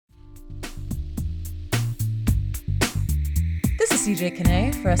This is CJ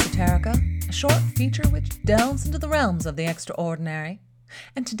Kinney for Esoterica, a short feature which delves into the realms of the extraordinary.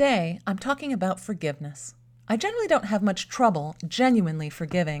 And today, I'm talking about forgiveness. I generally don't have much trouble genuinely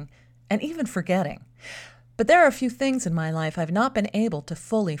forgiving and even forgetting. But there are a few things in my life I've not been able to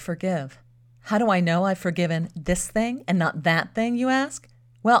fully forgive. How do I know I've forgiven this thing and not that thing, you ask?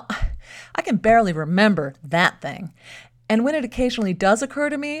 Well, I can barely remember that thing. And when it occasionally does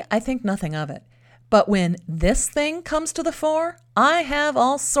occur to me, I think nothing of it. But when this thing comes to the fore, I have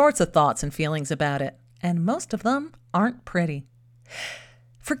all sorts of thoughts and feelings about it, and most of them aren't pretty.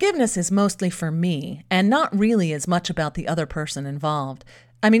 Forgiveness is mostly for me, and not really as much about the other person involved.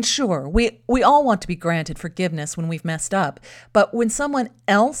 I mean, sure, we all want to be granted forgiveness when we've messed up, but when someone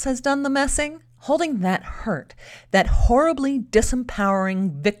else has done the messing, holding that hurt, that horribly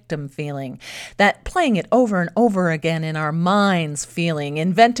disempowering victim feeling, that playing it over and over again in our minds feeling,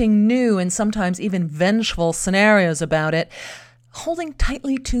 inventing new and sometimes even vengeful scenarios about it, holding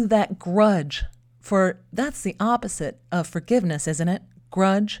tightly to that grudge, for that's the opposite of forgiveness, isn't it?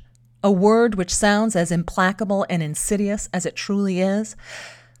 Grudge, a word which sounds as implacable and insidious as it truly is.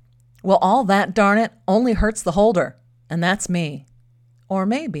 Well, all that, darn it, only hurts the holder, and that's me. Or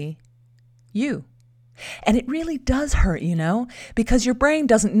maybe you. And it really does hurt, because your brain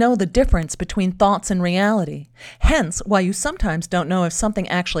doesn't know the difference between thoughts and reality. Hence, why you sometimes don't know if something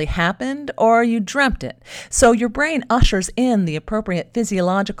actually happened or you dreamt it. So your brain ushers in the appropriate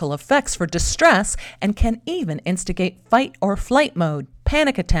physiological effects for distress and can even instigate fight or flight mode,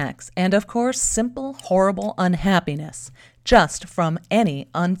 panic attacks, and of course, simple, horrible unhappiness, just from any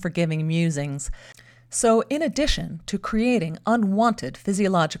unforgiving musings. So in addition to creating unwanted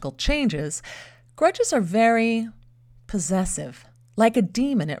physiological changes, grudges are very possessive. Like a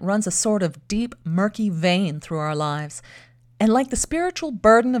demon, it runs a sort of deep, murky vein through our lives. And like the spiritual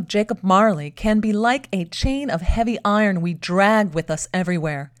burden of Jacob Marley, can be like a chain of heavy iron we drag with us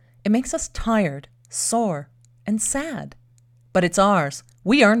everywhere. It makes us tired, sore, and sad. But it's ours.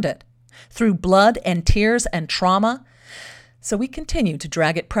 We earned it. Through blood and tears and trauma. So we continue to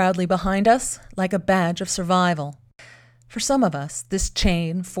drag it proudly behind us like a badge of survival. For some of us, this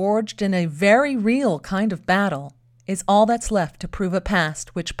chain, forged in a very real kind of battle, is all that's left to prove a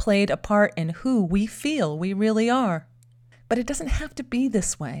past which played a part in who we feel we really are. But it doesn't have to be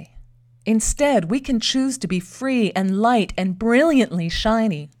this way. Instead, we can choose to be free and light and brilliantly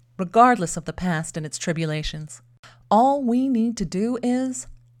shiny, regardless of the past and its tribulations. All we need to do is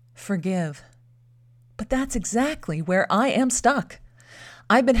forgive. But that's exactly where I am stuck.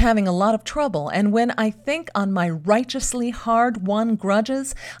 I've been having a lot of trouble, and when I think on my righteously hard-won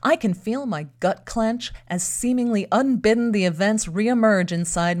grudges, I can feel my gut clench as seemingly unbidden the events reemerge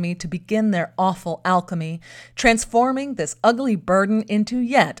inside me to begin their awful alchemy, transforming this ugly burden into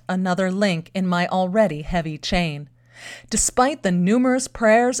yet another link in my already heavy chain. Despite the numerous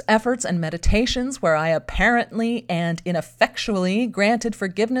prayers, efforts, and meditations where I apparently and ineffectually granted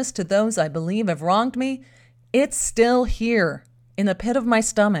forgiveness to those I believe have wronged me, it's still here, in the pit of my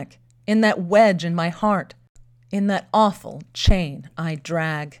stomach, in that wedge in my heart, in that awful chain I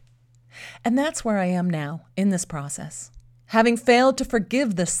drag. And that's where I am now, in this process. Having failed to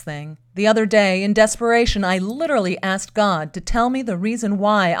forgive this thing, the other day, in desperation, I literally asked God to tell me the reason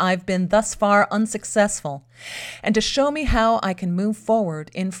why I've been thus far unsuccessful, and to show me how I can move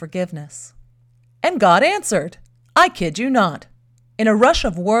forward in forgiveness. And God answered. I kid you not. In a rush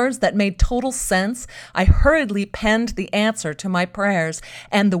of words that made total sense, I hurriedly penned the answer to my prayers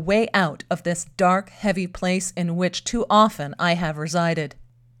and the way out of this dark, heavy place in which too often I have resided.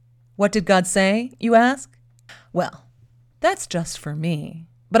 What did God say, you ask? Well, that's just for me.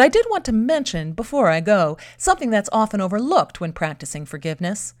 But I did want to mention, before I go, something that's often overlooked when practicing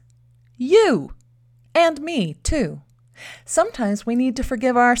forgiveness. You! And me, too. Sometimes we need to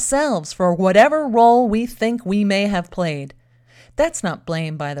forgive ourselves for whatever role we think we may have played. That's not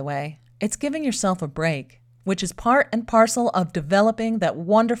blame, by the way. It's giving yourself a break, which is part and parcel of developing that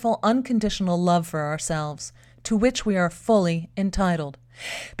wonderful unconditional love for ourselves, to which we are fully entitled.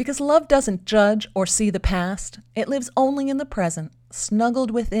 Because love doesn't judge or see the past. It lives only in the present,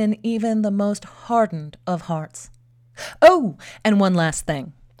 snuggled within even the most hardened of hearts. Oh, and one last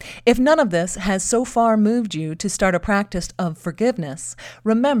thing. If none of this has so far moved you to start a practice of forgiveness,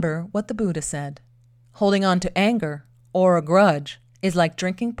 remember what the Buddha said. Holding on to anger or a grudge is like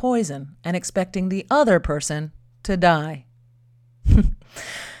drinking poison and expecting the other person to die.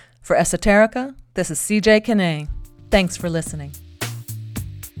 For Esoterica, this is CJ Kinney. Thanks for listening.